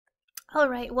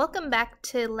Alright, welcome back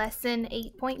to lesson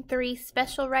 8.3,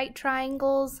 special right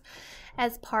triangles,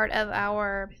 as part of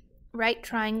our right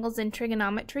triangles in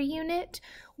trigonometry unit.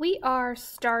 We are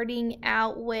starting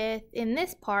out with, in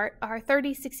this part, our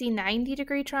 30, 60, 90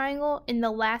 degree triangle. In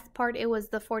the last part, it was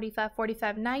the 45,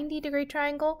 45, 90 degree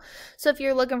triangle. So if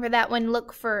you're looking for that one,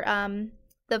 look for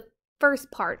the first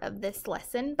part of this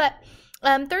lesson. But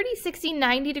 30, 60,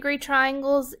 90 degree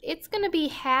triangles, it's going to be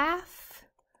half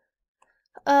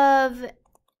of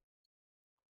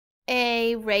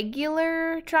a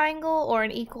regular triangle or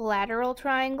an equilateral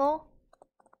triangle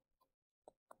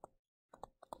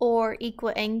or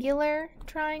equiangular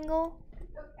triangle.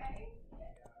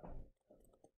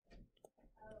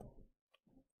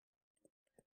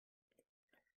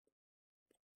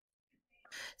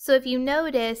 So if you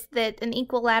notice that an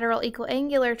equilateral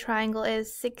equiangular triangle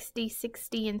is 60,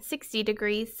 60, and 60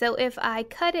 degrees, so if I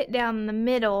cut it down the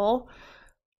middle,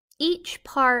 each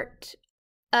part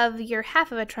of your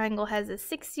half of a triangle has a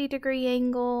 60-degree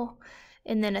angle,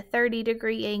 and then a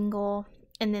 30-degree angle,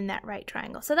 and then that right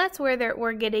triangle. So that's where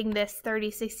we're getting this 30,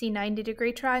 60,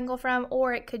 90-degree triangle from,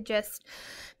 or it could just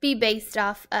be based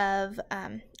off of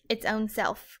its own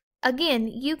self. Again,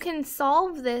 you can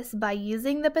solve this by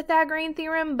using the Pythagorean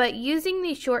theorem, but using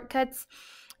these shortcuts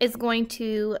is going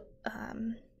to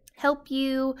help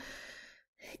you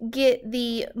get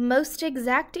the most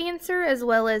exact answer, as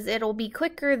well as it'll be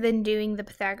quicker than doing the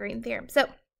Pythagorean theorem. So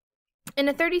in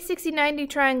a 30, 60, 90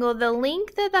 triangle, the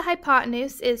length of the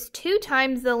hypotenuse is 2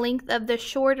 times the length of the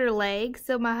shorter leg.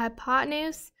 So my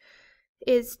hypotenuse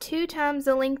is 2 times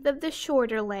the length of the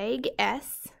shorter leg,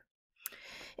 S.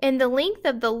 And the length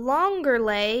of the longer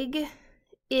leg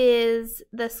is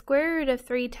the square root of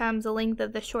 3 times the length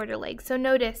of the shorter leg. So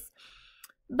notice,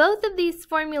 both of these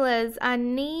formulas, I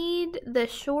need the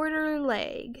shorter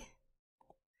leg.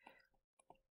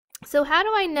 So how do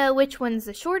I know which one's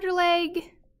the shorter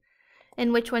leg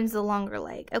and which one's the longer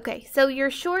leg? Okay, so your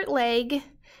short leg,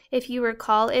 if you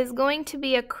recall, is going to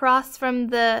be across from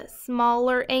the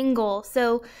smaller angle.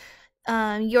 So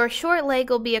your short leg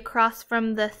will be across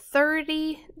from the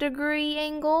 30-degree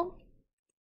angle,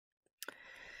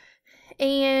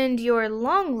 and your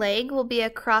long leg will be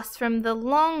across from the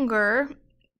longer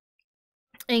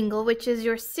angle, which is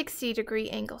your 60-degree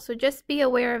angle. So just be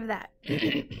aware of that.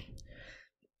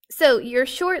 So your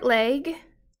short leg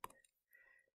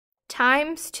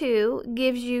times 2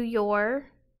 gives you your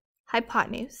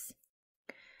hypotenuse,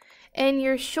 and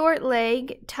your short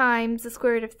leg times the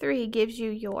square root of 3 gives you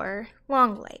your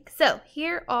long leg. So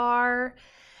here are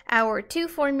our two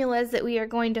formulas that we are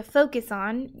going to focus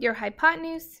on. Your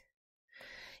hypotenuse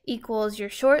equals your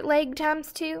short leg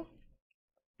times 2,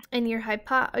 and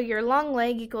your long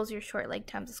leg equals your short leg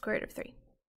times the square root of 3.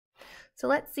 So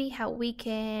let's see how we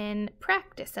can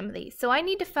practice some of these. So I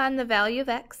need to find the value of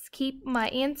x, keep my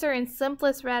answer in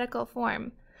simplest radical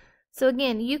form. So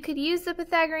again, you could use the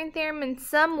Pythagorean theorem in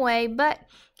some way, but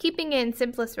keeping it in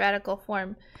simplest radical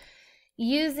form,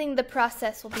 using the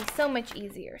process will be so much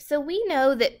easier. So we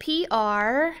know that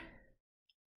PR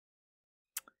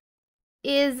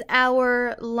is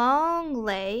our long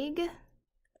leg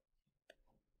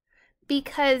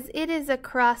because it is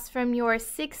across from your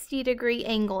 60-degree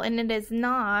angle, and it is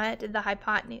not the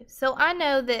hypotenuse. So I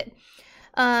know that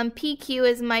PQ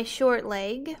is my short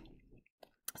leg.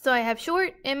 So I have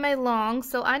short and my long,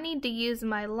 so I need to use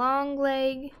my long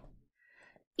leg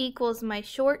equals my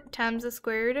short times the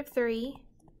square root of 3.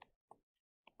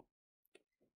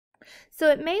 So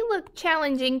it may look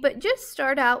challenging, but just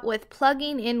start out with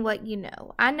plugging in what you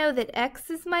know. I know that x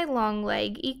is my long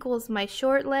leg equals my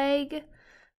short leg,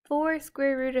 4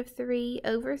 square root of 3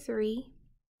 over 3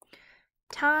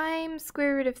 times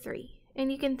square root of 3.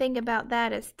 And you can think about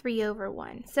that as 3 over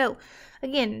 1. So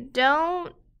again,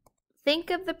 don't think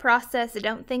of the process,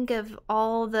 don't think of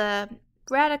all the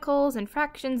radicals and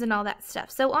fractions and all that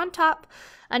stuff. So on top,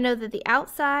 I know that the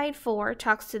outside 4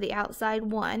 talks to the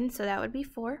outside 1, so that would be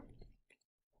 4.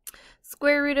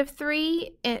 Square root of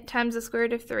 3 times the square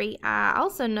root of 3, I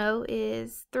also know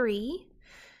is 3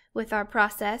 with our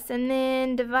process, and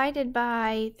then divided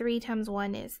by 3 times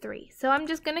 1 is 3. So I'm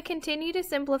just going to continue to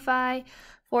simplify.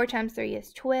 4 times 3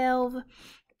 is 12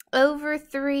 over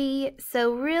 3.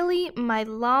 So really, my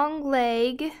long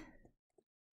leg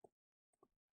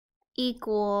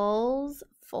equals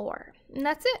 4. And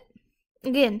that's it.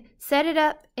 Again, set it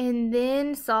up and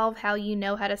then solve how you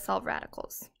know how to solve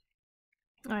radicals.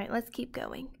 All right, let's keep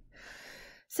going.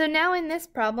 So now in this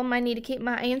problem, I need to keep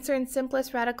my answer in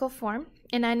simplest radical form,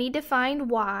 and I need to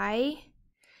find y,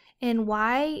 and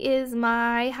y is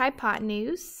my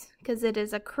hypotenuse because it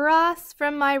is across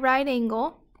from my right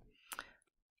angle.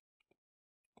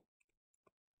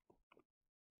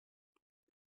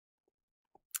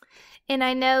 And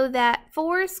I know that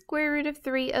 4 square root of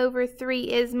 3 over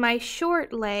 3 is my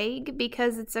short leg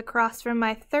because it's across from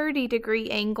my 30-degree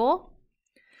angle.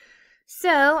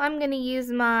 So I'm going to use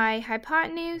my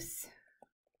hypotenuse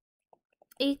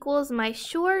equals my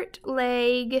short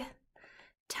leg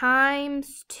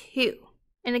times 2.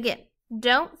 And again,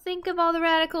 don't think of all the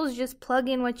radicals, just plug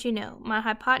in what you know. My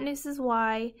hypotenuse is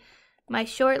y, my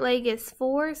short leg is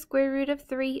 4 square root of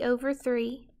 3 over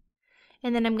 3.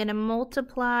 And then I'm going to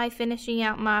multiply, finishing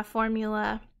out my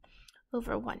formula,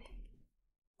 over 1.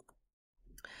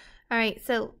 All right,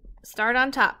 so start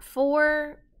on top.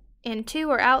 4 and 2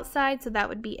 are outside, so that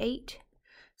would be 8.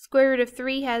 Square root of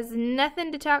 3 has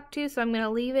nothing to talk to, so I'm going to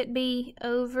leave it be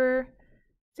over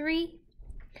 3.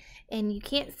 And you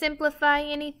can't simplify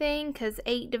anything because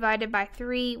 8 divided by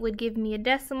 3 would give me a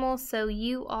decimal, so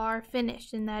you are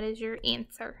finished, and that is your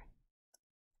answer.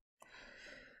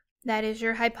 That is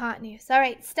your hypotenuse. All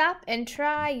right, stop and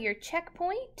try your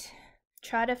checkpoint.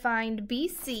 Try to find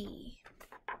BC.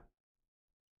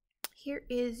 Here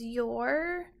is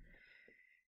your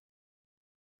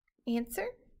answer.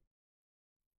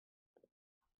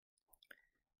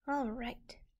 All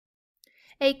right.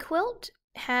 A quilt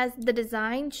has the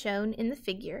design shown in the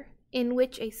figure, in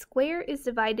which a square is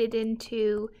divided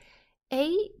into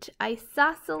 8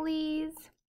 isosceles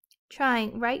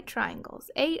right triangles.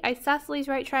 8 isosceles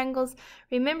right triangles.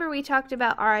 Remember we talked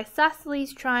about our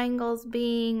isosceles triangles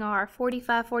being our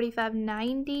 45, 45,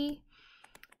 90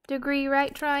 degree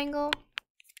right triangle.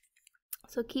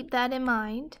 So keep that in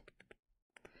mind.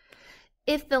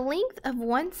 If the length of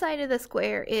one side of the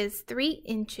square is 3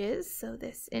 inches, so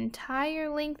this entire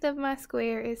length of my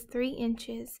square is 3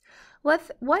 inches,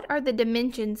 what are the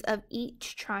dimensions of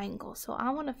each triangle? So I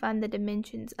want to find the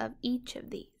dimensions of each of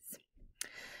these.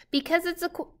 Because it's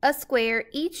a square,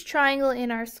 each triangle in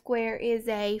our square is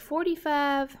a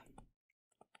 45,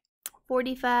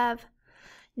 45,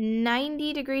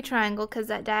 90 degree triangle because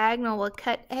that diagonal will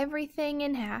cut everything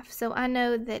in half. So I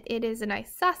know that it is an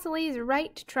isosceles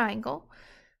right triangle.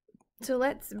 So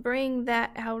let's bring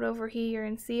that out over here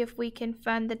and see if we can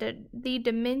find the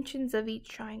dimensions of each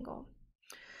triangle.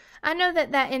 I know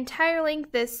that that entire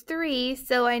length is 3,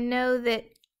 so I know that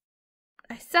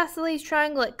isosceles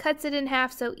triangle, it cuts it in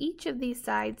half, so each of these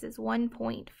sides is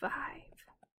 1.5.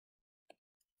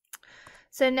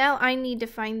 So now I need to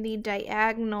find the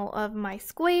diagonal of my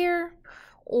square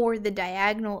or the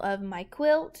diagonal of my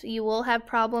quilt. You will have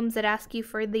problems that ask you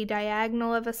for the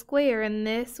diagonal of a square, and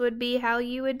this would be how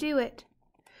you would do it.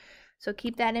 So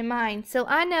keep that in mind. So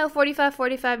I know 45,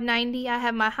 45, 90. I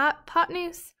have my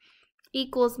hypotenuse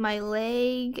equals my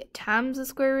leg times the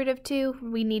square root of 2.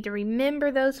 We need to remember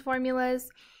those formulas.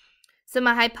 So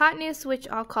my hypotenuse, which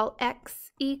I'll call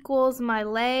x, equals my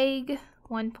leg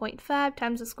 1.5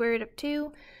 times the square root of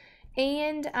 2.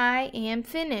 And I am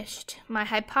finished. My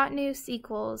hypotenuse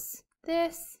equals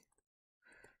this.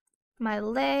 My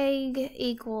leg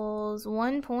equals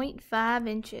 1.5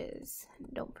 inches.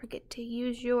 Don't forget to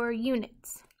use your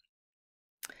units.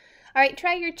 All right,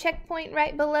 try your checkpoint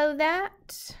right below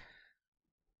that.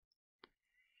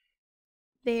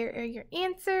 There are your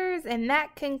answers, and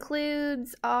that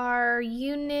concludes our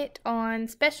unit on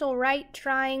special right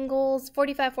triangles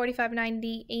 45, 45,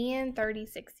 90 and 30,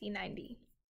 60, 90.